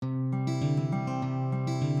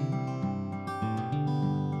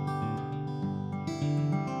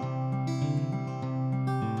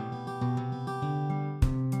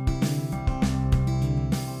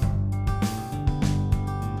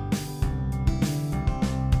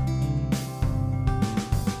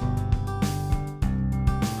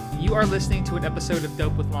You are listening to an episode of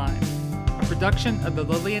Dope with Lime, a production of the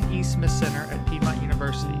Lillian E. Smith Center at Piedmont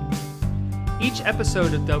University. Each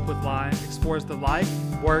episode of Dope with Lime explores the life,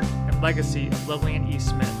 work, and legacy of Lillian E.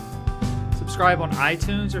 Smith. Subscribe on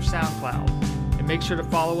iTunes or SoundCloud, and make sure to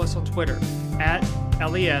follow us on Twitter at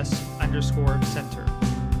LES_center.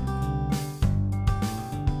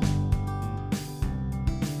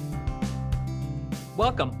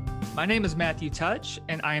 Welcome. My name is Matthew Touch,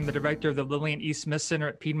 and I am the director of the Lillian E. Smith Center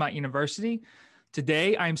at Piedmont University.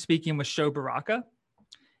 Today, I am speaking with Sho Baraka.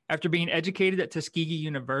 After being educated at Tuskegee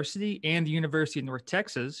University and the University of North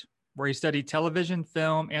Texas, where he studied television,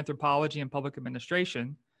 film, anthropology, and public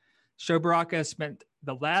administration, Sho Baraka has spent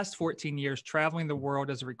the last 14 years traveling the world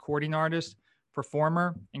as a recording artist,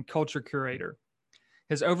 performer, and culture curator.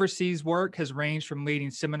 His overseas work has ranged from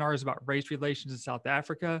leading seminars about race relations in South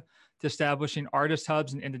Africa to establishing artist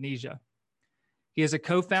hubs in Indonesia. He is a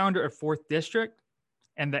co-founder of Fourth District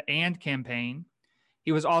and the AND campaign.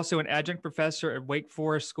 He was also an adjunct professor at Wake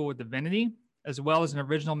Forest School of Divinity, as well as an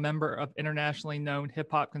original member of internationally known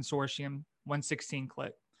hip-hop consortium 116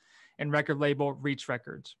 Click and record label Reach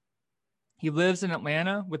Records. He lives in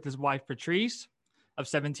Atlanta with his wife, Patrice, of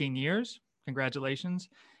 17 years. Congratulations.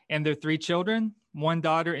 And their 3 children, 1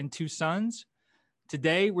 daughter and 2 sons.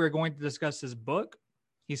 Today, we're going to discuss his book,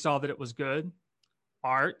 He Saw That It Was Good,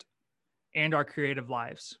 art, and our creative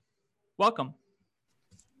lives. Welcome.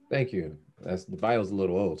 Thank you. The bio's a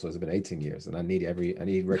little old, so it's been 18 years, and I need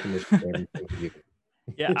recognition for everything you do.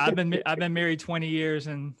 Yeah, I've been married 20 years,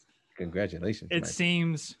 and congratulations. It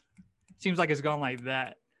seems like it's gone like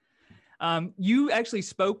that. You actually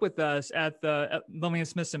spoke with us at the Lillian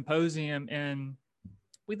Smith Symposium in, I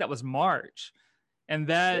believe that was March, and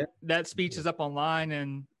that speech is up online,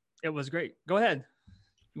 and it was great. Go ahead.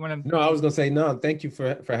 You want to? No, I was gonna say no. Thank you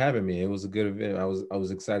for having me. It was a good event. I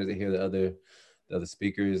was excited to hear the other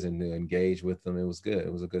speakers and to engage with them. It was good.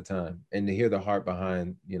 It was a good time, and to hear the heart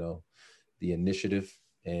behind the initiative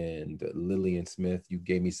and Lillian Smith. You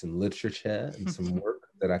gave me some literature and some work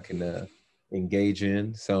that I can engage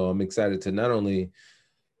in. So I'm excited to not only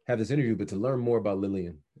have this interview, but to learn more about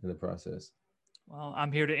Lillian in the process. Well,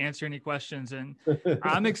 I'm here to answer any questions, and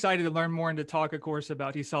I'm excited to learn more and to talk, of course,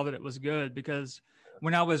 about He Saw That It Was Good, because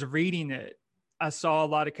when I was reading it, I saw a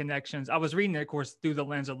lot of connections. I was reading it, of course, through the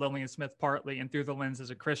lens of Lillian Smith partly, and through the lens as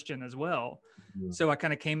a Christian as well. Mm-hmm. So I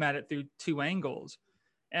kind of came at it through 2 angles.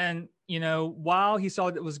 And, while He Saw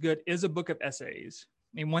That It Was Good is a book of essays,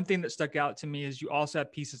 I mean, one thing that stuck out to me is you also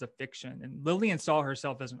have pieces of fiction. And Lillian saw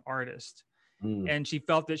herself as an artist. And she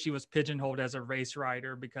felt that she was pigeonholed as a race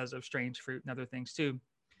writer because of Strange Fruit and other things too.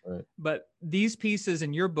 Right. But these pieces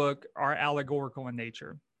in your book are allegorical in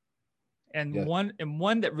nature. And one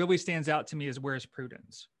that really stands out to me is Where's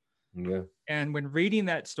Prudence? Yeah. And when reading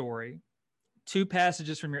that story, 2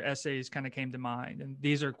 passages from your essays kind of came to mind. And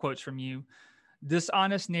these are quotes from you.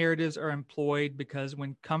 Dishonest narratives are employed because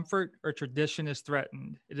when comfort or tradition is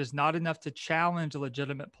threatened, it is not enough to challenge a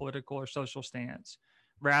legitimate political or social stance.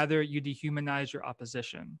 Rather, you dehumanize your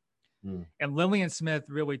opposition. And Lillian Smith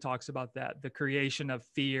really talks about that, the creation of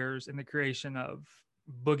fears and the creation of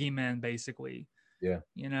boogeymen, basically. Yeah.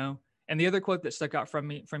 And the other quote that stuck out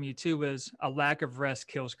from you too was, a lack of rest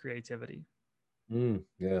kills creativity.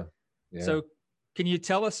 Yeah. So can you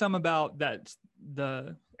tell us some about that,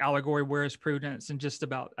 the allegory, Where is Prudence, and just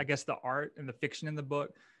about, I guess, the art and the fiction in the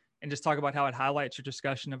book, and just talk about how it highlights your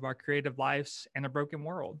discussion of our creative lives and a broken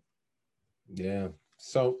world? Yeah.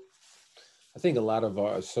 So I think a lot of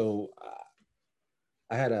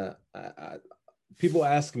people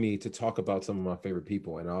ask me to talk about some of my favorite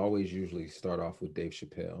people, and I always usually start off with Dave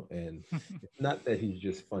Chappelle. And it's not that he's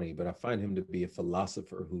just funny, but I find him to be a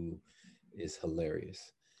philosopher who is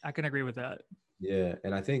hilarious. I can agree with that. Yeah.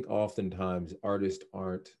 And I think oftentimes artists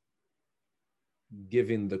aren't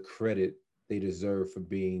given the credit they deserve for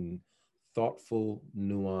being thoughtful,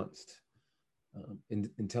 nuanced,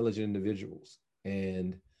 intelligent individuals.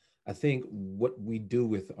 And I think what we do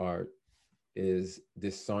with art is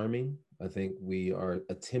disarming. I think we are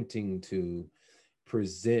attempting to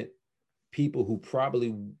present people who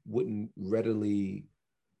probably wouldn't readily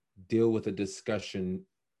deal with a discussion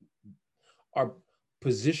or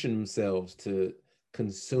position themselves to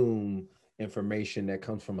consume information that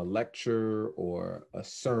comes from a lecture or a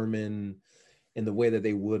sermon in the way that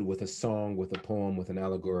they would with a song, with a poem, with an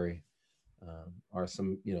allegory. Or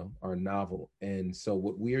or a novel. And so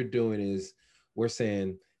what we are doing is we're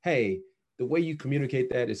saying, hey, the way you communicate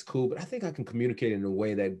that is cool, but I think I can communicate in a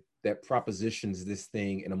way that propositions this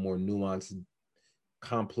thing in a more nuanced,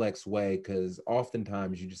 complex way, because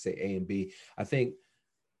oftentimes you just say A and B. I think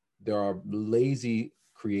there are lazy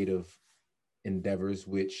creative endeavors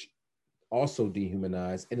which also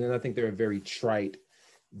dehumanize. And then I think they're a very trite,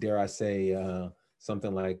 dare I say,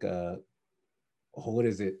 something like, what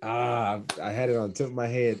is it? I had it on the tip of my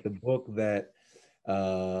head. The book that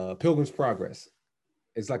Pilgrim's Progress.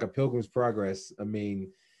 It's like a Pilgrim's Progress. I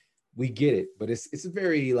mean, we get it, but it's a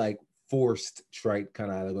very like forced, trite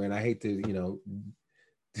kind of allegory. And I hate to,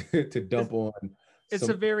 to dump on It's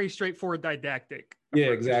some. a very straightforward didactic Yeah,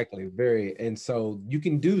 approach. exactly. Very. And so you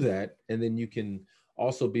can do that, and then you can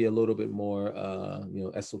also be a little bit more,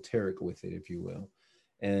 esoteric with it, if you will.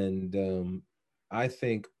 And I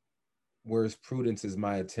think, whereas Prudence is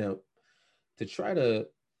my attempt to try to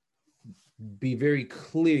be very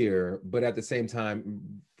clear, but at the same time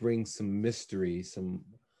bring some mystery, some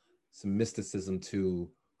mysticism to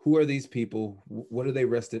who are these people, what do they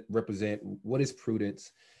represent, what is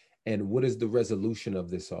Prudence, and what is the resolution of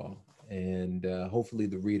this all. And hopefully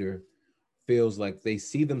the reader feels like they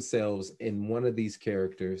see themselves in one of these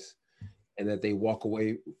characters, and that they walk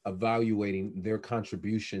away evaluating their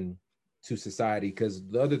contribution to society. Because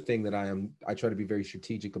the other thing that I try to be very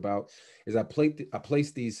strategic about is I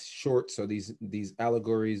place these shorts, or these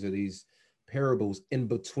allegories, or these parables in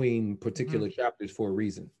between particular chapters for a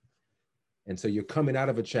reason. And so you're coming out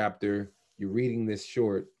of a chapter, you're reading this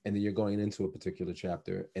short, and then you're going into a particular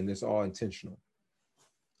chapter, and it's all intentional.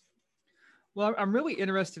 Well, I'm really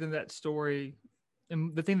interested in that story.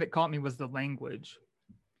 And the thing that caught me was the language.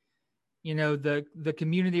 The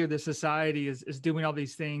community or the society is doing all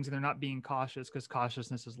these things, and they're not being cautious because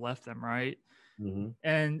cautiousness has left them, right? Mm-hmm.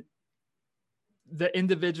 And the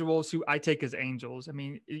individuals who I take as angels, I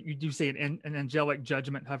mean, you do say an angelic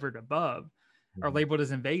judgment hovered above, are labeled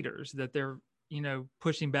as invaders, that they're,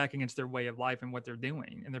 pushing back against their way of life and what they're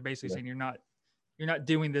doing. And they're basically saying, you're not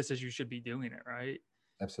doing this as you should be doing it. Right.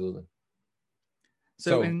 Absolutely.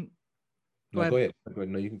 So go ahead.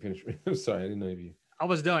 No, you can finish. I'm sorry. I didn't know you. I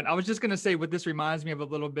was done. I was just going to say, what this reminds me of a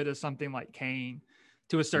little bit of something like Cain,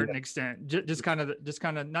 to a certain extent, just kind of,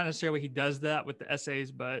 not necessarily he does that with the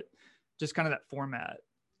essays, but just kind of that format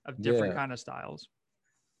of different kind of styles.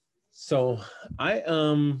 So I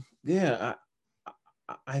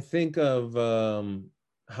think of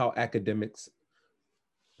how academics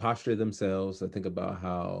posture themselves. I think about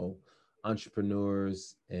how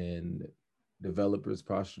entrepreneurs and developers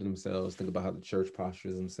posture themselves. Think about how the church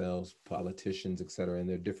postures themselves, politicians, etc. And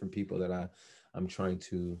there are different people that I'm trying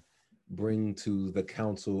to bring to the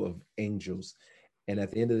council of angels. And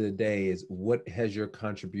at the end of the day is, what has your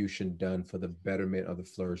contribution done for the betterment of the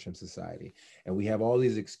flourishing society? And we have all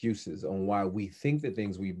these excuses on why we think the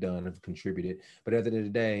things we've done have contributed. But at the end of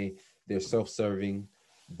the day, they're self-serving.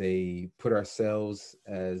 They put ourselves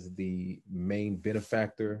as the main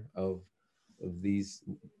benefactor of these,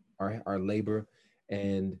 our labor.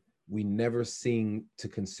 And we never seem to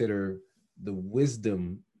consider the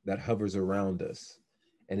wisdom that hovers around us.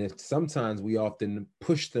 And if sometimes we often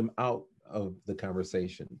push them out of the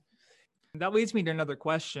conversation. That leads me to another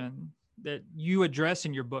question that you address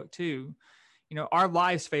in your book too. Our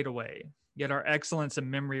lives fade away, yet our excellence and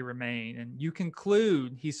memory remain. And you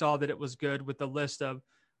conclude he saw that it was good with the list of,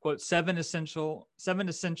 quote, seven essentials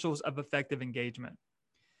of effective engagement.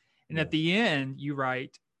 And at the end, you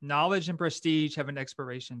write, knowledge and prestige have an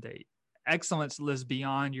expiration date. Excellence lives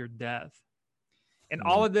beyond your death. And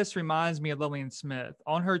all of this reminds me of Lillian Smith.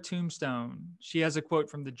 On her tombstone, she has a quote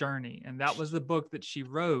from The Journey, and that was the book that she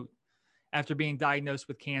wrote after being diagnosed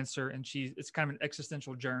with cancer. And it's kind of an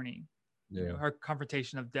existential journey, her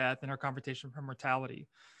confrontation of death and her confrontation of her mortality.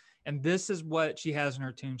 And this is what she has in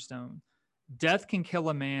her tombstone: death can kill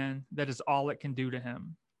a man, that is all it can do to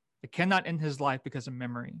him. It cannot end his life because of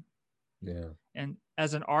memory. Yeah. And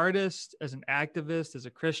as an artist, as an activist, as a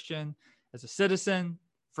Christian, as a citizen,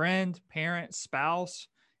 friend, parent, spouse,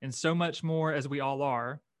 and so much more, as we all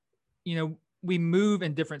are, we move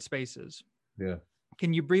in different spaces. Yeah.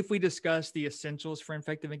 Can you briefly discuss the essentials for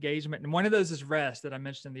effective engagement? And one of those is rest, that I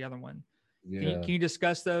mentioned in the other one. Yeah. Can you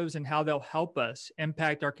discuss those and how they'll help us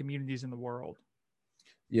impact our communities in the world?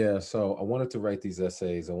 Yeah. So I wanted to write these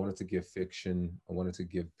essays. I wanted to give fiction. I wanted to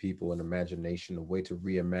give people an imagination, a way to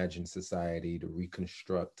reimagine society, to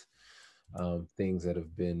reconstruct things that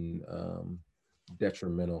have been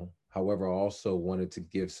detrimental. However, I also wanted to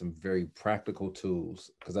give some very practical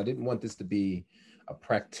tools, because I didn't want this to be a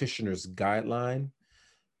practitioner's guideline,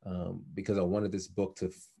 because I wanted this book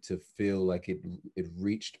to feel like it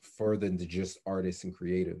reached further than just artists and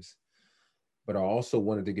creatives. But I also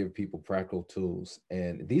wanted to give people practical tools.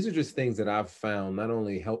 And these are just things that I've found not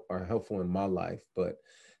only are helpful in my life, but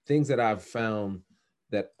things that I've found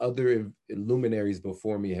that other luminaries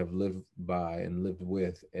before me have lived by and lived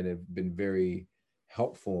with, and have been very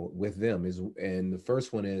helpful with them. And the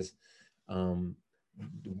first one is, Um,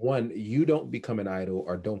 One, you don't become an idol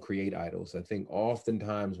or don't create idols. I think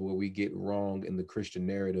oftentimes where we get wrong in the Christian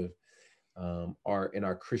narrative, or in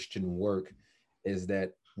our Christian work, is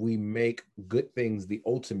that we make good things the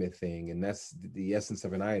ultimate thing, and that's the essence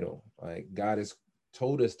of an idol. Like, God has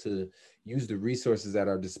told us to use the resources at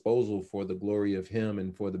our disposal for the glory of Him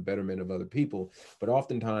and for the betterment of other people. But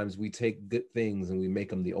oftentimes we take good things and we make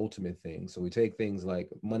them the ultimate thing. So we take things like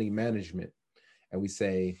money management and we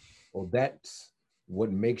say, well, that's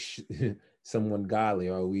what makes someone godly.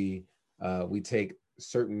 Or we take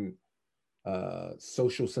certain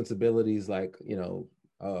social sensibilities, like,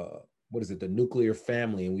 what is it, the nuclear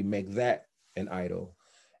family, and we make that an idol.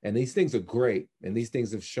 And these things are great, and these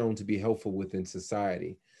things have shown to be helpful within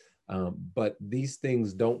society. But these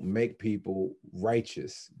things don't make people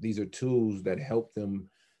righteous. These are tools that help them,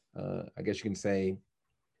 I guess you can say,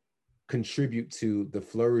 contribute to the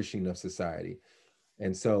flourishing of society.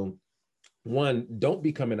 And so, one, don't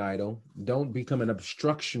become an idol. Don't become an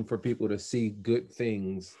obstruction for people to see good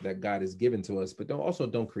things that God has given to us. But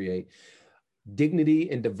don't create dignity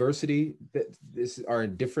and diversity. That this our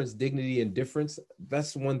indifference, dignity and difference.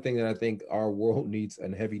 That's one thing that I think our world needs a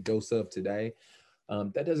heavy dose of today.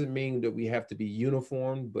 That doesn't mean that we have to be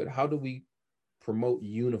uniform, but how do we promote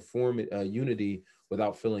unity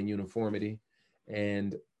without feeling uniformity?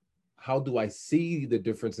 And how do I see the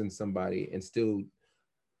difference in somebody and still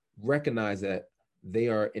recognize that they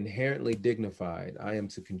are inherently dignified? I am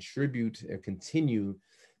to contribute and continue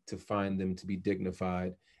to find them to be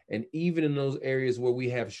dignified. And even in those areas where we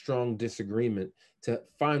have strong disagreement, to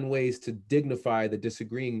find ways to dignify the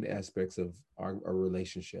disagreeing aspects of our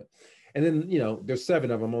relationship. And then, there's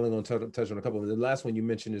seven of them. I'm only going to touch on a couple of them. The last one you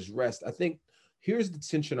mentioned is rest. I think here's the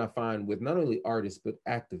tension I find with not only artists, but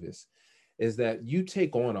activists, is that you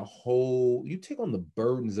take on the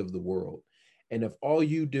burdens of the world. And if all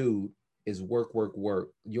you do is work, work, work,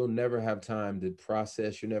 you'll never have time to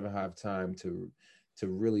process. You'll never have time to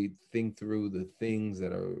really think through the things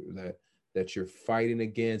that you're fighting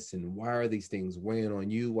against, and why are these things weighing on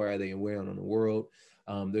you? Why are they weighing on the world?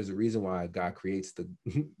 There's a reason why God creates the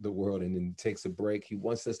the world and then takes a break. He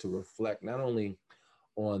wants us to reflect not only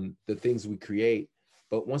on the things we create,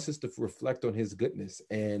 but wants us to reflect on His goodness.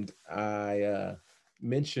 And I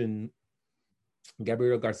mentioned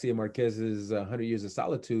Gabriel Garcia Marquez's 100 Years of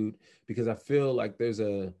Solitude because I feel like there's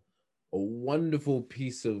a wonderful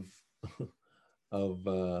piece of of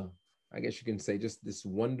I guess you can say just this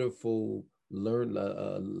wonderful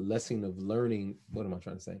lesson of learning. What am I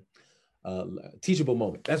trying to say? Teachable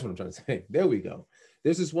moment. That's what I'm trying to say. There we go.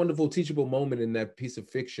 There's this wonderful teachable moment in that piece of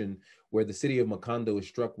fiction where the city of Macondo is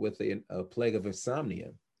struck with a plague of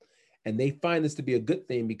insomnia. And they find this to be a good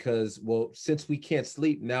thing because, well, since we can't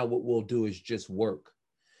sleep, now what we'll do is just work.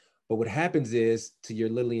 But what happens is, to your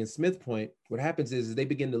Lillian Smith point, what happens is they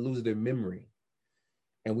begin to lose their memory.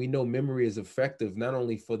 And we know memory is effective not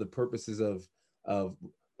only for the purposes of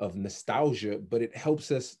nostalgia, but it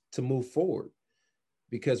helps us to move forward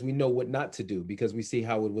because we know what not to do, because we see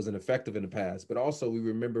how it wasn't effective in the past, but also we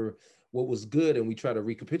remember what was good and we try to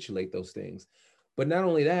recapitulate those things. But not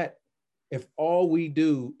only that, if all we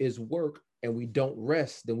do is work and we don't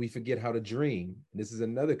rest, then we forget how to dream. And this is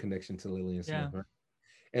another connection to Lillian Smith, right?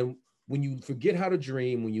 And when you forget how to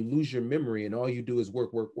dream, when you lose your memory and all you do is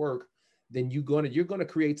work, work, work, then you're gonna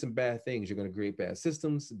create some bad things. You're gonna create bad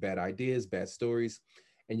systems, bad ideas, bad stories,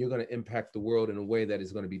 and you're gonna impact the world in a way that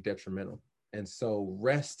is gonna be detrimental. And so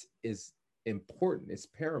rest is important. It's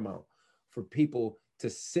paramount for people to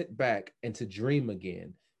sit back and to dream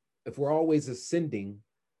again. If we're always ascending,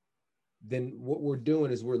 then what we're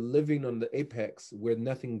doing is we're living on the apex where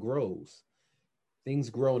nothing grows. Things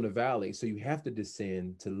grow in the valley. So you have to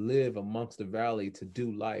descend to live amongst the valley to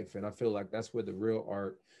do life. And I feel like that's where the real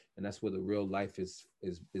art and that's where the real life is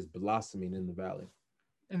blossoming, in the valley.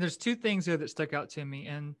 And there's two things there that stuck out to me.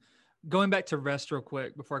 And going back to rest real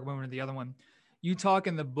quick before I go into the other one, you talk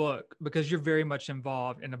in the book, because you're very much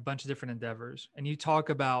involved in a bunch of different endeavors, and you talk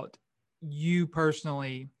about you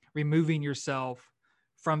personally removing yourself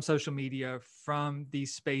from social media, from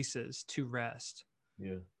these spaces to rest.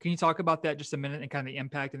 Yeah. Can you talk about that just a minute and kind of the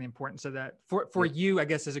impact and the importance of that for you, I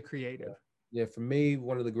guess, as a creative? Yeah, for me,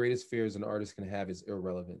 one of the greatest fears an artist can have is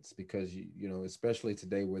irrelevance, because especially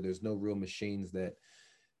today where there's no real machines that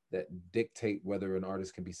dictate whether an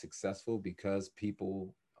artist can be successful, because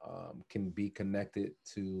people can be connected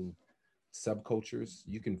to subcultures.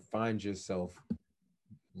 You can find yourself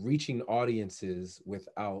reaching audiences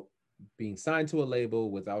without being signed to a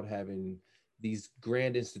label, without having these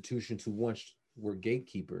grand institutions who once were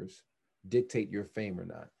gatekeepers dictate your fame or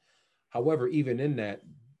not. However, even in that,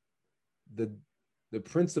 the the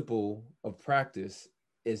principle of practice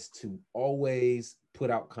is to always put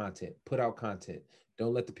out content, put out content.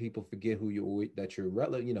 Don't let the people forget who you that you're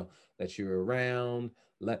relevant, you know, that you're around.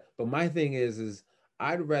 But my thing is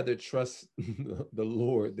I'd rather trust the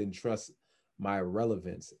Lord than trust my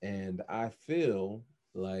relevance. And I feel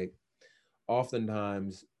like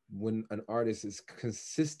oftentimes when an artist is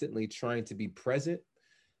consistently trying to be present,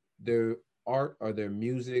 their art or their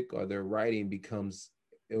music or their writing becomes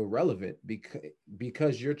irrelevant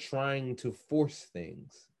because you're trying to force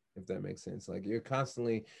things, if that makes sense. Like you're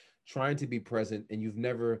constantly trying to be present and you've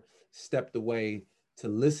never stepped away to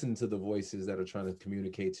listen to the voices that are trying to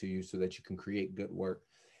communicate to you so that you can create good work.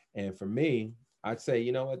 And for me, I'd say,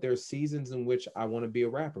 you know what, there are seasons in which I want to be a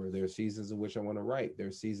rapper. There are seasons in which I want to write. There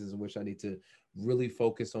are seasons in which I need to really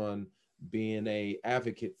focus on being a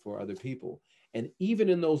advocate for other people. And even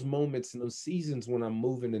in those moments, in those seasons when I'm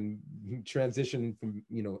moving and transitioning from,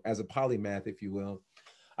 you know, as a polymath, if you will,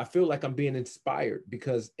 I feel like I'm being inspired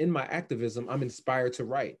because in my activism, I'm inspired to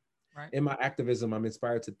write. Right. In my activism, I'm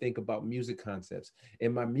inspired to think about music concepts.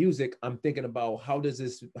 In my music, I'm thinking about how does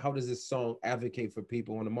this song advocate for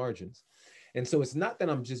people on the margins. And so it's not that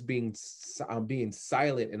I'm being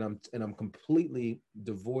silent and I'm completely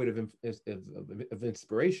devoid of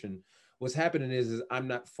inspiration. What's happening is I'm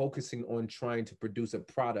not focusing on trying to produce a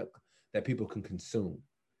product that people can consume.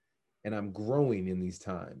 And I'm growing in these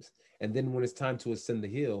times. And then when it's time to ascend the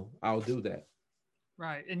hill, I'll do that.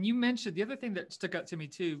 Right. And you mentioned the other thing that stuck out to me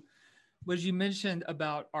too was you mentioned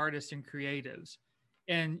about artists and creatives.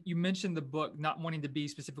 And you mentioned the book not wanting to be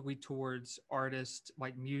specifically towards artists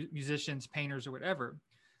like musicians, painters, or whatever.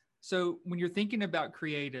 So when you're thinking about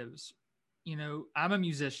creatives, you know, I'm a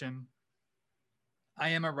musician, I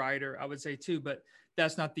am a writer, I would say too, but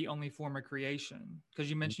that's not the only form of creation because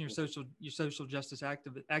you mentioned your social justice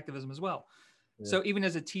activism as well. Yeah. So even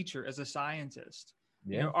as a teacher, as a scientist,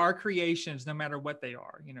 Yeah. you know, our creations, no matter what they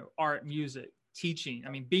are, you know, art, music, teaching. I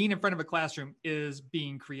mean, being in front of a classroom is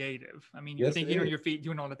being creative. I mean, you're Yes, thinking on your feet,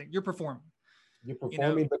 doing all the things. You're performing. You're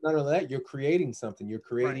performing, but not only that, you're creating something. You're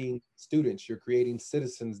creating Right. students. You're creating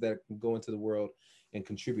citizens that can go into the world and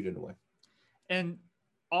contribute in a way. And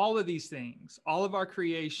all of these things, all of our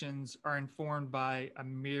creations are informed by a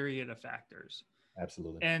myriad of factors.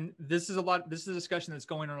 Absolutely. And this is a discussion that's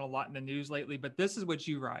going on a lot in the news lately, but this is what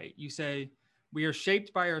you write. You say, we are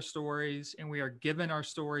shaped by our stories and we are given our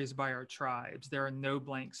stories by our tribes. There are no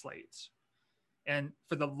blank slates. And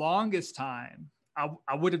for the longest time,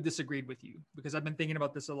 I would have disagreed with you because I've been thinking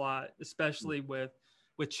about this a lot, especially with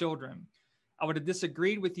children. I would have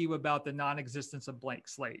disagreed with you about the non-existence of blank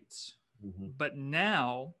slates. Mm-hmm. But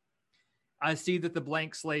now I see that the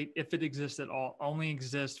blank slate, if it exists at all, only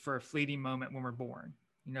exists for a fleeting moment when we're born,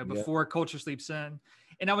 you know, before culture sleeps in.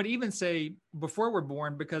 And I would even say before we're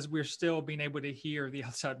born, because we're still being able to hear the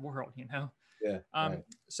outside world, you know? Yeah. Right.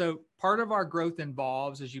 So part of our growth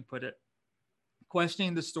involves, as you put it,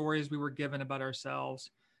 questioning the stories we were given about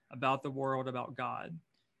ourselves, about the world, about God.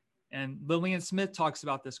 And Lillian Smith talks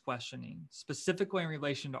about this questioning, specifically in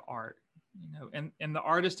relation to art. You know, in The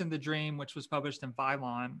Artist in the Dream, which was published in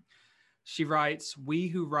Phylon, she writes, "We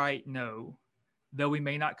who write know, though we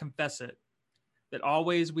may not confess it, that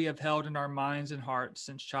always we have held in our minds and hearts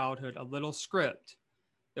since childhood a little script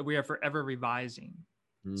that we are forever revising."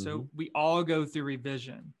 Mm-hmm. So we all go through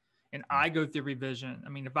revision, and I go through revision. I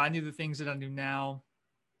mean, if I knew the things that I knew now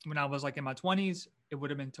when I was like in my 20s, it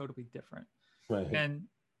would have been totally different. Right.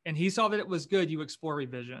 And he saw that it was good. You explore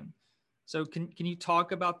revision. So can you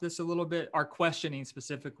talk about this a little bit, our questioning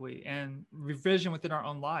specifically and revision within our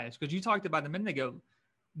own lives? Because you talked about a minute ago,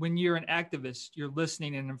 when you're an activist, you're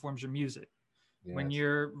listening and informs your music. Yes. When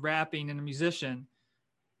you're rapping and a musician,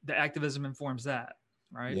 the activism informs that,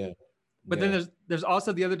 right? Yeah. But then there's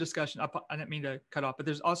also the other discussion. I didn't mean to cut off, but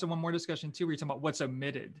there's also one more discussion too, where you're talking about what's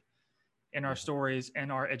omitted in our stories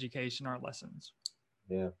and our education, our lessons.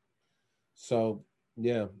 Yeah. So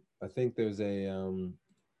yeah, I think there's a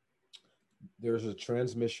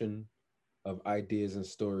transmission of ideas and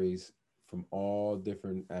stories from all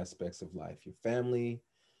different aspects of life. Your family,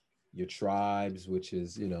 your tribes, which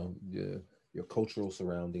is, you know, your cultural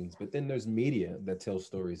surroundings. But then there's media that tells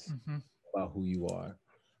stories about who you are.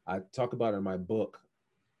 I talk about in my book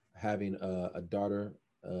having a daughter,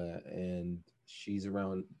 and she's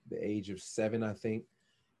around the age of 7, I think.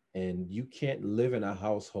 And you can't live in a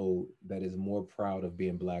household that is more proud of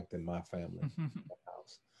being Black than my family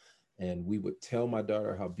house. And we would tell my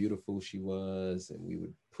daughter how beautiful she was, and we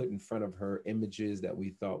would put in front of her images that we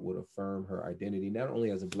thought would affirm her identity, not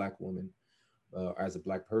only as a Black woman, as a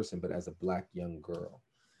Black person, but as a Black young girl.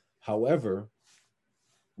 However,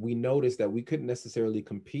 we noticed that we couldn't necessarily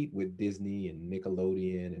compete with Disney and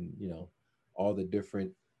Nickelodeon and, you know, all the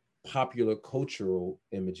different popular cultural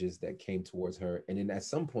images that came towards her. And then at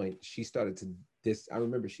some point she started to I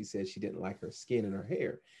remember she said she didn't like her skin and her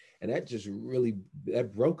hair. And that just really,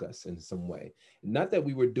 that broke us in some way. Not that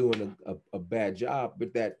we were doing a bad job,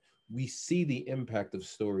 but that we see the impact of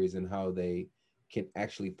stories and how they can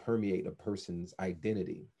actually permeate a person's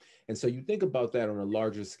identity. And so you think about that on a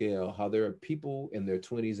larger scale, how there are people in their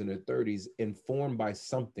 20s and their 30s informed by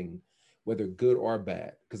something, whether good or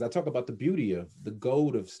bad. Because I talk about the beauty of the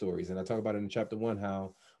gold of stories. And I talk about it in chapter 1,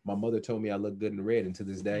 how my mother told me I look good in red. And to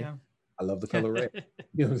this day, Yeah. I love the color red.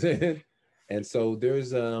 You know what I'm saying? And so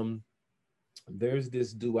there's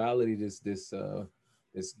this duality, this I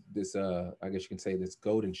guess you can say this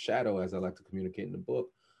golden shadow, as I like to communicate in the book,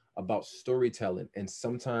 about storytelling. And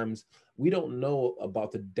sometimes we don't know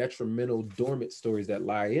about the detrimental dormant stories that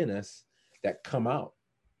lie in us that come out,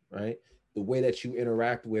 right? The way that you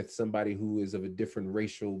interact with somebody who is of a different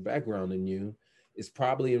racial background than you is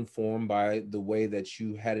probably informed by the way that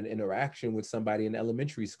you had an interaction with somebody in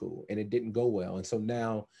elementary school and it didn't go well. And so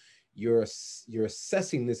now you're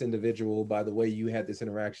assessing this individual by the way you had this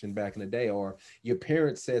interaction back in the day, or your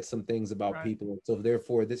parents said some things about Right. people, so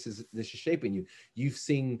therefore this is shaping you. You've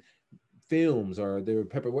seen films, or there are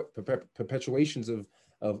perpetuations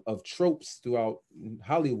of tropes throughout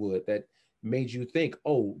Hollywood that made you think,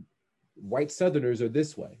 oh, white Southerners are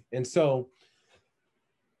this way. And so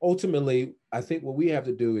ultimately, I think what we have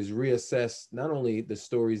to do is reassess not only the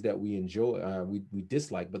stories that we enjoy, we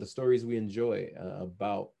dislike, but the stories we enjoy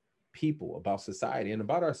about people, about society, and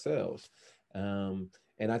about ourselves. And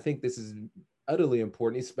I think this is utterly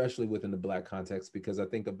important, especially within the Black context, because I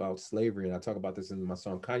think about slavery, and I talk about this in my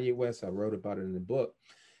song Kanye West. I wrote about it in the book.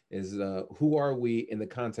 Is who are we in the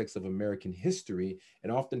context of American history?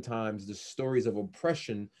 And oftentimes, the stories of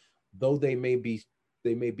oppression, though they may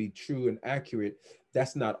be true and accurate,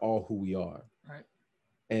 that's not all who we are. Right.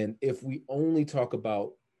 And if we only talk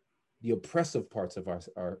about the oppressive parts of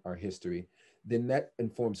our history, then that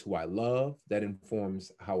informs who I love, that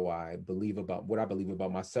informs how I believe about what I believe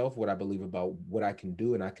about myself, what I believe about what I can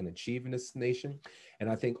do and I can achieve in this nation. And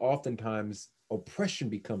I think oftentimes oppression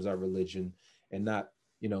becomes our religion and not,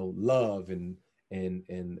 you know, love and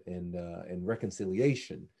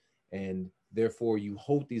reconciliation. And therefore you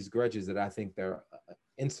hold these grudges that I think they're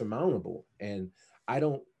insurmountable. And I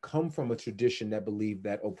don't come from a tradition that believed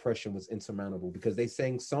that oppression was insurmountable, because they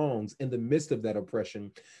sang songs in the midst of that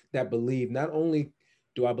oppression that believe not only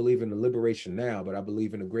do I believe in the liberation now, but I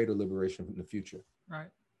believe in a greater liberation in the future. Right.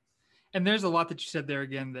 And there's a lot that you said there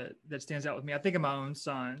again that stands out with me. I think of my own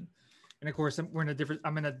son, and of course we're in a different.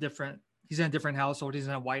 I'm in a different. He's in a different household. He's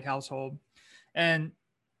in a white household, and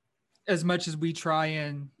as much as we try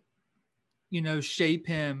and shape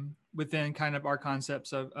him within kind of our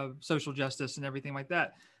concepts of social justice and everything like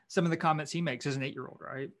that, some of the comments he makes as an 8-year-old,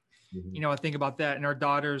 right? Mm-hmm. I think about that, and our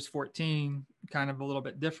daughter's 14, kind of a little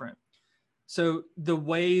bit different. So the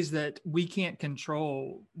ways that we can't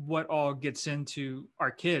control what all gets into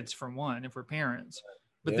our kids, from one, if we're parents,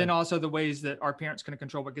 but then also the ways that our parents can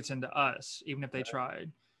control what gets into us, even if they tried.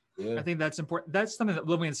 Yeah. I think that's important. That's something that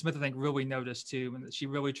Lillian Smith, I think, really noticed too, and that she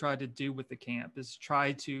really tried to do with the camp, is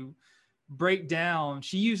try to break down.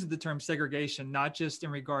 She uses the term segregation, not just in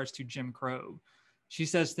regards to Jim Crow. She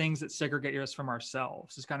says things that segregate us from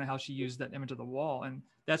ourselves. Is kind of how she used that image of the wall. And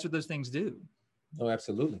that's what those things do. Oh,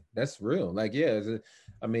 absolutely. That's real. Like, yeah,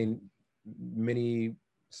 I mean, many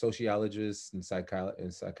sociologists and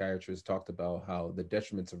psychiatrists talked about how the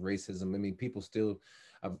detriments of racism. I mean, people still,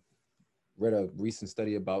 I've read a recent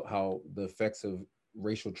study about how the effects of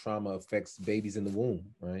racial trauma affects babies in the womb,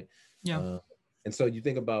 right? Yeah. And so you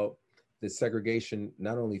think about the segregation,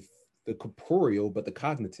 not only the corporeal, but the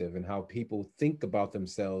cognitive, and how people think about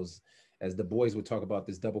themselves, as Du Bois would talk about,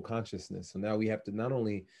 this double consciousness. So now we have to not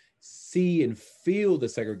only see and feel the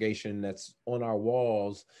segregation that's on our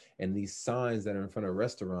walls and these signs that are in front of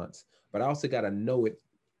restaurants, but I also got to know it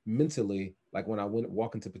mentally, like when I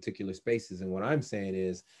walk into particular spaces. And what I'm saying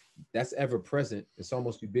is that's ever present. It's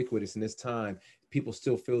almost ubiquitous in this time. People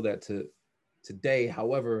still feel that today.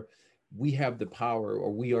 However, we have the power,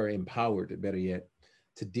 or we are empowered, better yet,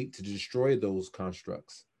 to destroy those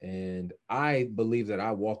constructs. And I believe that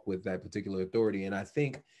I walk with that particular authority. And I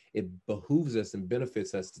think it behooves us and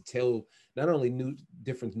benefits us to tell not only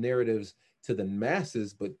different narratives to the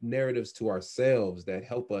masses, but narratives to ourselves that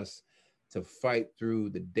help us to fight through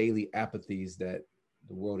the daily apathies that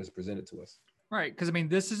the world has presented to us. Right. Because I mean,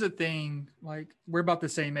 this is a thing, like, we're about the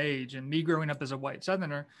same age, and me growing up as a white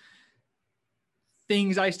Southerner,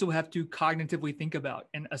 things I still have to cognitively think about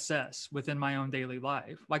and assess within my own daily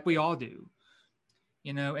life, like we all do.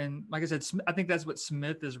 And like I said, I think that's what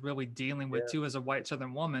Smith is really dealing with too, as a white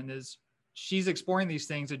Southern woman, is she's exploring these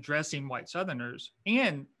things, addressing white Southerners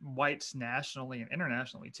and whites nationally and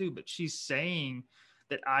internationally too. But she's saying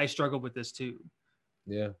that I struggle with this too.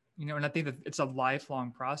 Yeah. And I think that it's a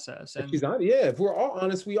lifelong process. And she's on. Yeah. If we're all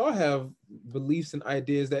honest, we all have beliefs and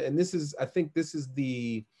ideas and I think this is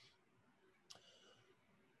the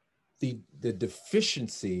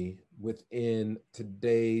deficiency within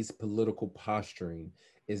today's political posturing,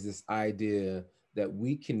 is this idea that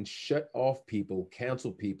we can shut off people,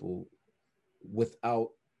 cancel people, without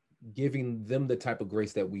giving them the type of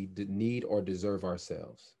grace that we need or deserve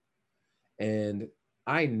ourselves. And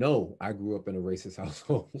I know I grew up in a racist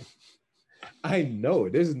household. I know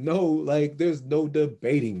there's no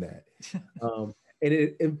debating that.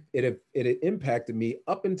 And it impacted me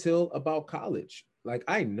up until about college. Like,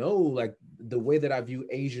 I know, like, the way that I view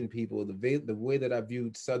Asian people, the way that I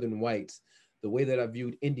viewed Southern whites, the way that I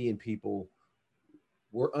viewed Indian people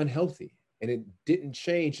were unhealthy. And it didn't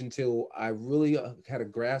change until I really had a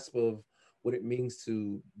grasp of what it means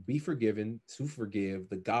to be forgiven, to forgive,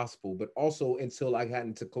 the gospel, but also until I got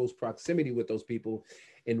into close proximity with those people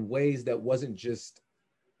in ways that wasn't just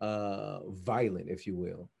violent, if you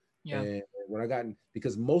will. Yeah. And when I got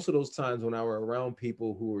because most of those times when I were around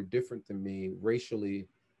people who were different than me racially,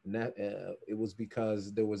 it was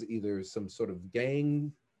because there was either some sort of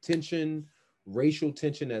gang tension, racial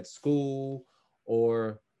tension at school,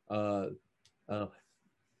 or the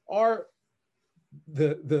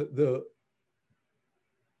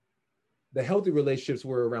healthy relationships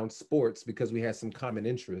were around sports because we had some common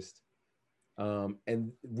interest.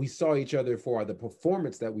 And we saw each other for the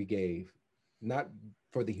performance that we gave, not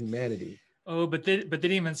for the humanity. Oh, but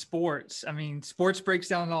then even sports. I mean, sports breaks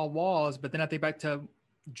down all walls. But then I think back to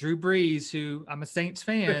Drew Brees, who I'm a Saints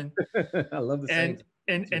fan. I love the Saints.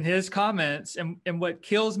 And his comments, and what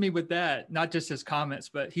kills me with that, not just his comments,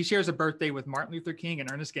 but he shares a birthday with Martin Luther King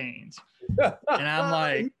and Ernest Gaines. And I'm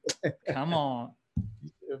like, come on.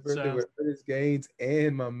 Birthday with Ernest Gaines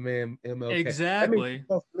and my man MLK. Exactly.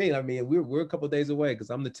 I mean, we're a couple of days away because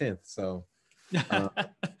I'm the 10th. So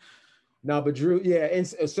no, but Drew, yeah. And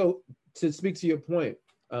so to speak to your point,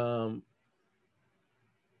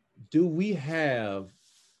 do we have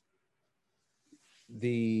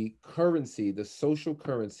the currency, the social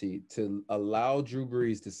currency, to allow Drew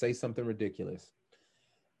Brees to say something ridiculous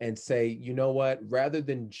and say, you know what, rather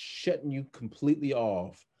than shutting you completely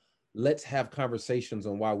off, let's have conversations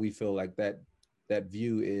on why we feel like that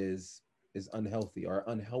view is unhealthy or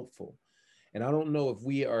unhelpful. And I don't know if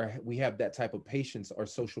we have that type of patience or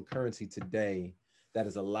social currency today that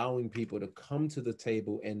is allowing people to come to the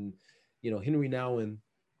table. And, Henry Nouwen,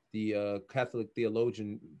 the Catholic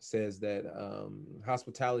theologian, says that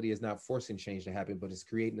hospitality is not forcing change to happen, but it's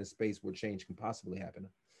creating a space where change can possibly happen.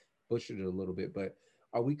 Butchered it a little bit, but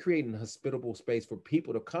are we creating a hospitable space for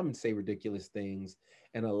people to come and say ridiculous things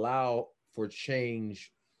and allow for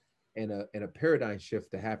change and a paradigm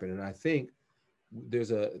shift to happen? And I think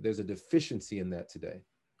there's a deficiency in that today.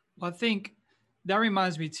 Well, I think that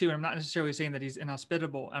reminds me too, and I'm not necessarily saying that he's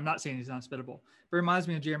inhospitable. I'm not saying he's inhospitable, but it reminds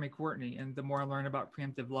me of Jeremy Courtney. And the more I learn about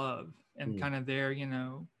preemptive love and kind of their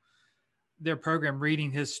program,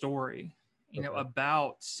 reading his story,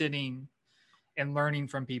 about sitting and learning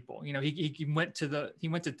from people. He went to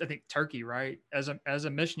I think Turkey, right, as a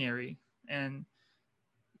missionary, and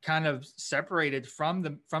kind of separated from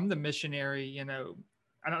the missionary, I don't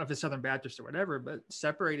know if it's Southern Baptist or whatever, but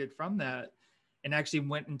separated from that, and actually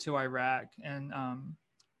went into Iraq and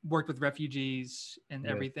worked with refugees and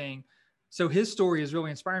everything. So his story is really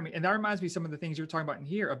inspiring me. And that reminds me of some of the things you were talking about in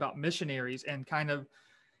here about missionaries, and kind of,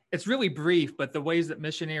 it's really brief, but the ways that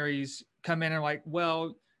missionaries come in and like,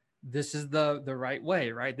 well, this is the right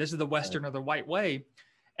way, right? This is the Western or the white way.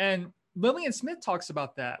 And Lillian Smith talks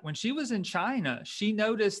about that. When she was in China, she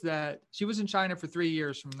noticed that she was in China for 3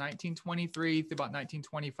 years, from 1923 to about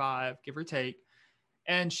 1925, give or take.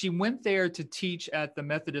 And she went there to teach at the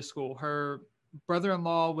Methodist school. Her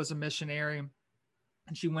brother-in-law was a missionary,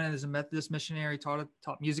 and she went as a Methodist missionary, taught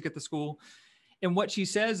music at the school. And what she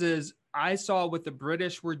says is, I saw what the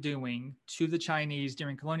British were doing to the Chinese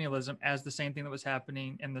during colonialism as the same thing that was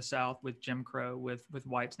happening in the South with Jim Crow, with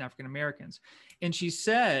whites and African Americans. And she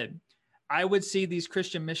said, I would see these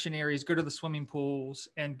Christian missionaries go to the swimming pools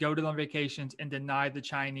and go to them on vacations and deny the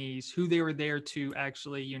Chinese, who they were there to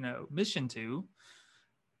actually, mission to,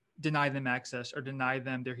 deny them access or deny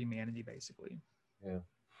them their humanity, basically. Yeah.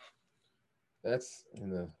 That's,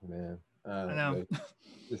 man. I know.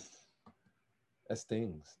 That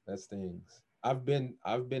stings. I've been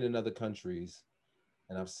in other countries,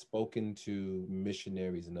 and I've spoken to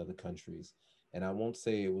missionaries in other countries, and I won't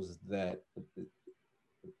say it was that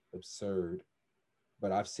absurd,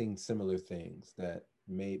 but I've seen similar things that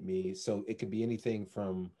made me. So it could be anything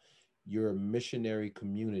from you're a missionary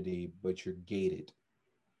community, but you're gated.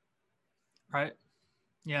 Right.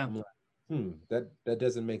 Yeah. I'm like, that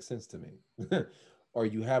doesn't make sense to me. Or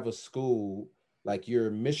you have a school, like you're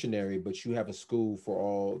a missionary, but you have a school for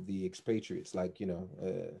all the expatriates, like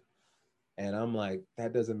and I'm like,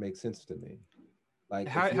 that doesn't make sense to me. Like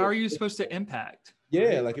if How you're are you supposed to impact?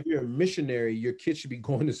 yeah, Right. like if you're a missionary, your kid should be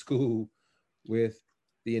going to school with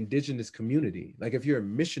the indigenous community. Like if you're a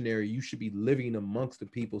missionary, you should be living amongst the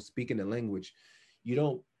people speaking the language. You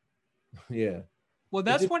don't, yeah. Well, It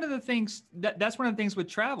that's just one of the things that's one of the things with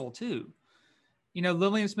travel too. You know,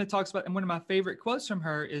 Lillian Smith talks about, and one of my favorite quotes from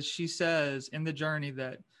her is she says in The Journey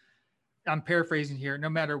that, I'm paraphrasing here, no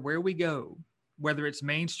matter where we go, whether it's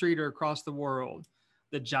Main Street or across the world,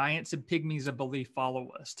 the giants and pygmies of belief follow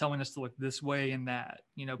us, telling us to look this way and that,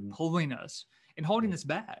 you know, pulling us and holding yeah, us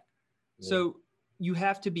back. yeah. So you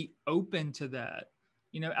have to be open to that.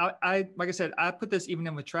 You know, I like I said, I put this even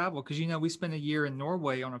in with travel because, you know, we spent a year in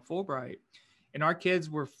Norway on a Fulbright and our kids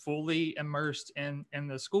were fully immersed in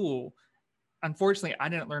the school. Unfortunately, I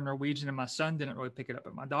didn't learn Norwegian and my son didn't really pick it up,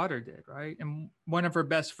 but my daughter did, right? And one of her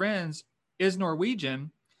best friends is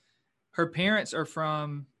Norwegian. Her parents are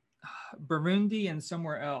from Burundi and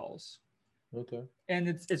somewhere else. Okay. And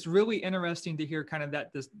it's really interesting to hear kind of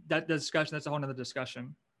that discussion. That's a whole other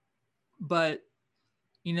discussion. But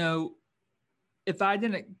you know, if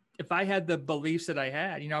I had the beliefs that I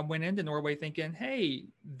had, you know, I went into Norway thinking, hey,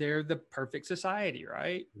 they're the perfect society,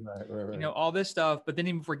 right? Right, right, You right. know, all this stuff. But then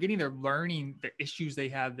even forgetting they're learning the issues they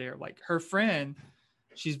have there. Like her friend,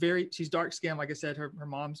 she's dark skinned. Like I said, her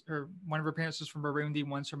mom's one of her parents is from Burundi,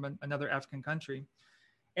 one's from another African country.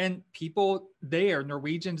 And people there,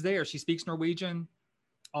 Norwegians there, she speaks Norwegian,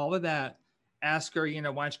 all of that. Ask her, you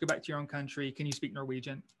know, why don't you go back to your own country? Can you speak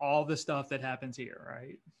Norwegian? All the stuff that happens here,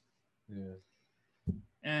 right? Yeah.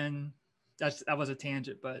 And that was a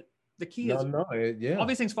tangent, but the key No, is no, all yeah.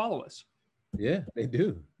 these things follow us. Yeah, they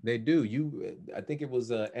do. They do. I think it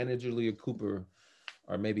was Anna Julia Cooper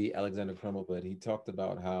or maybe Alexander Crummell, but he talked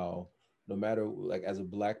about how no matter like as a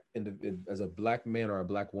black man or a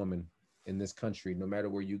black woman in this country, no matter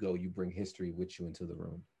where you go, you bring history with you into the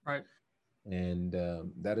room, Right. and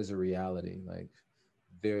that is a reality. Like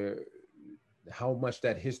there, how much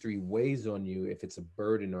that history weighs on you, if it's a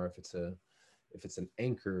burden or if it's an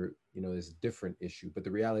anchor, you know, is a different issue. But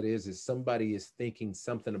the reality is somebody is thinking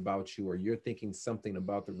something about you, or you're thinking something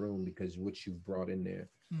about the room because what you've brought in there.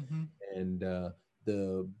 Mm-hmm. And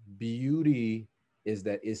the beauty is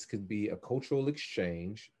that it could be a cultural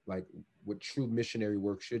exchange, like what true missionary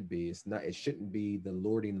work should be. It's not. It shouldn't be the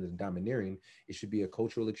lording and the domineering. It should be a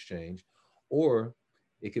cultural exchange, or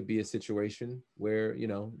it could be a situation where you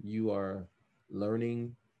know you are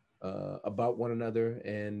learning about one another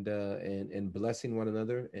and blessing one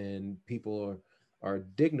another, and people are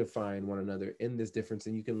dignifying one another in this difference,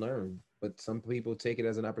 and you can learn. But some people take it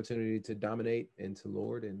as an opportunity to dominate and to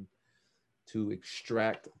lord and to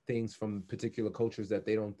extract things from particular cultures that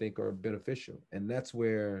they don't think are beneficial, and that's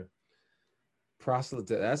where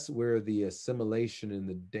that's where the assimilation and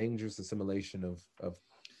the dangerous assimilation of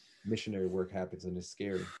missionary work happens, and it's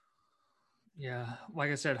scary. Yeah,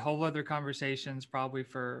 like I said, whole other conversations probably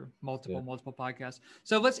for Yeah. multiple podcasts.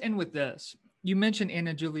 So let's end with this. You mentioned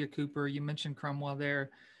Anna Julia Cooper. You mentioned Cromwell there.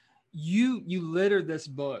 You littered this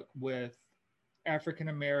book with African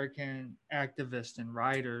American activists and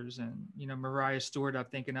writers, and you know Mariah Stewart. I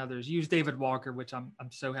think and others. Use David Walker, which I'm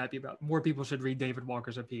so happy about. More people should read David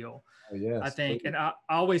Walker's Appeal. Oh, I yes, think, please. and I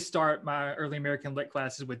always start my early American lit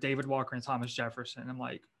classes with David Walker and Thomas Jefferson. I'm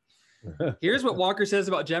like, here's what Walker says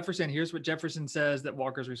about Jefferson. Here's what Jefferson says that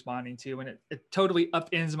Walker's responding to. And it totally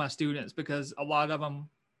upends my students because a lot of them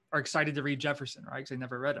are excited to read Jefferson, right? Because they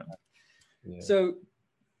never read him. Yeah. So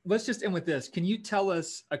let's just end with this. Can you tell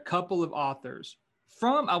us a couple of authors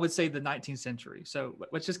from, I would say, the 19th century? So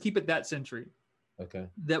let's just keep it that century Okay.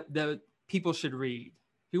 that people should read.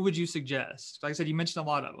 Who would you suggest? Like I said, you mentioned a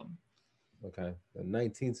lot of them. Okay. The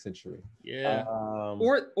 19th century. Yeah. Um,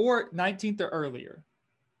 Or 19th or earlier.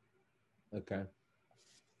 okay.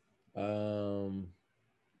 Um,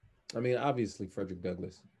 I mean, obviously Frederick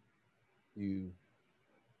Douglass. You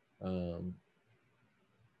um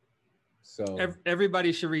so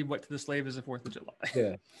Everybody should read What to the Slave is the 4th of July.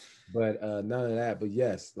 yeah, but none of that. But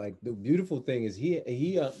yes, like the beautiful thing is he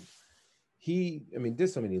I mean,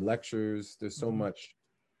 there's so many lectures, there's so Mhm. much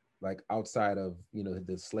like outside of you know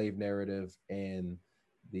the slave narrative and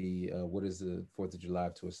the What is the 4th of July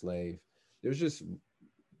to a Slave. There's just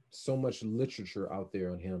so much literature out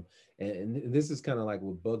there on him. And this is kind of like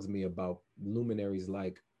what bugs me about luminaries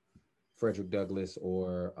like Frederick Douglass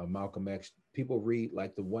or Malcolm X. People read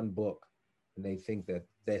like the one book and they think that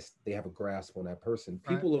they have a grasp on that person.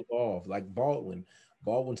 People evolve, like Baldwin.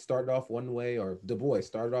 Baldwin started off one way, or Du Bois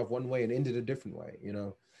started off one way and ended a different way, you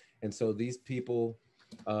know? And so these people,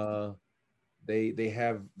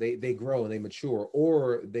 they grow and they mature,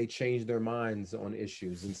 or they change their minds on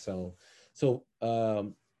issues. And so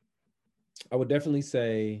I would definitely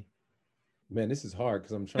say, man, this is hard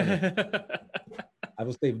because I'm trying to. I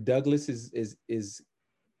would say Douglass is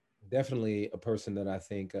definitely a person that I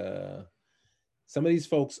think some of these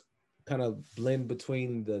folks kind of blend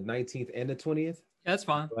between the 19th and the 20th. Yeah, that's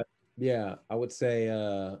fine. But yeah, I would say.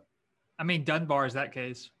 I mean, Dunbar is that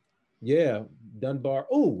case. Yeah, Dunbar.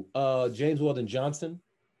 Oh, James Weldon Johnson.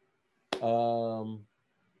 I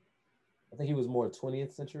think he was more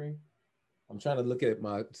 20th century. I'm trying to look at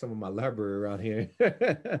some of my library around here.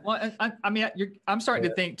 Well, I mean, I'm starting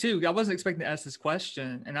to think too. I wasn't expecting to ask this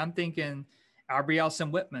question, and I'm thinking Aubrey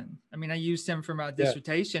Alson Whitman. I mean, I used him for my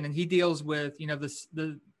dissertation, and he deals with, you know,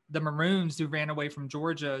 the Maroons who ran away from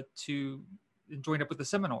Georgia to join up with the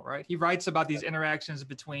Seminole, right? He writes about these interactions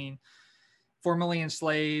between formerly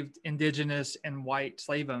enslaved, indigenous, and white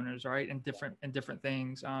slave owners, right? And different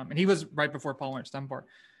things. And he was right before Paul Laurence Dunbar.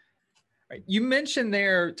 Right. You mentioned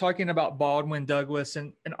there talking about Baldwin, Douglass,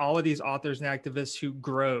 and all of these authors and activists who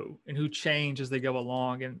grow and who change as they go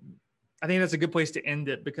along. And I think that's a good place to end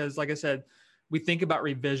it because, like I said, we think about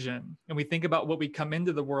revision and we think about what we come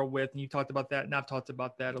into the world with. And you talked about that, and I've talked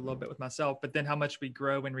about that a little bit with myself, but then how much we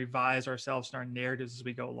grow and revise ourselves and our narratives as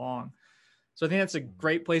we go along. So I think that's a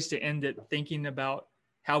great place to end it, thinking about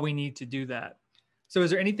how we need to do that. So is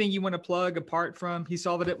there anything you want to plug apart from He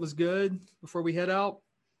Saw That It Was Good before we head out?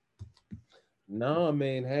 No, I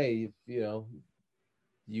mean, hey, you know,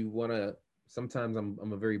 you want to, sometimes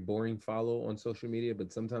I'm a very boring follow on social media,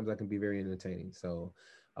 but sometimes I can be very entertaining. So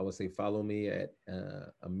I would say follow me at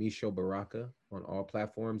Amisho Baraka on all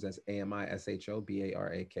platforms. That's AMISHO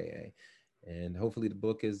BARAKA. And hopefully the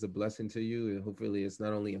book is a blessing to you. And hopefully it's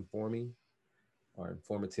not only informing or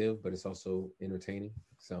informative, but it's also entertaining.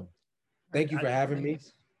 So thank you for having me.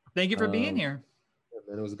 Thank you for being here.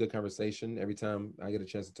 And it was a good conversation. Every time I get a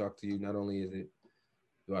chance to talk to you, not only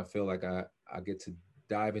do I feel like I get to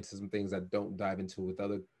dive into some things I don't dive into with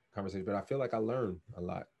other conversations, but I feel like I learn a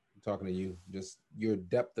lot talking to you. Just your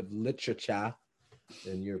depth of literature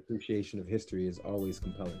and your appreciation of history is always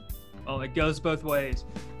compelling. Oh, it goes both ways.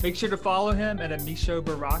 Make sure to follow him at Amisho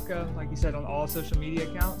Baraka, like you said, on all social media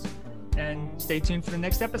accounts, and stay tuned for the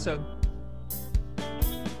next episode.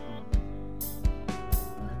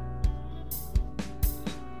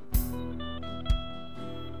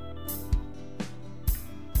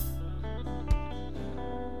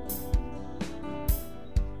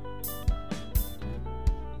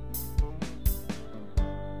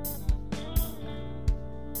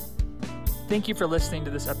 Thank you for listening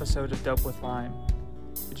to this episode of Dope with Lime.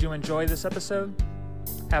 Did you enjoy this episode?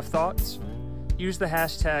 Have thoughts? Use the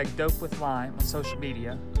hashtag #DopeWithLime on social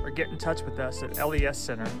media or get in touch with us at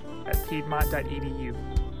lescenter@piedmont.edu.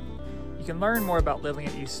 You can learn more about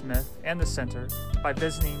Lillian E. Smith and the Center by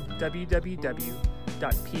visiting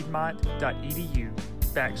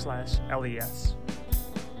www.piedmont.edu/les.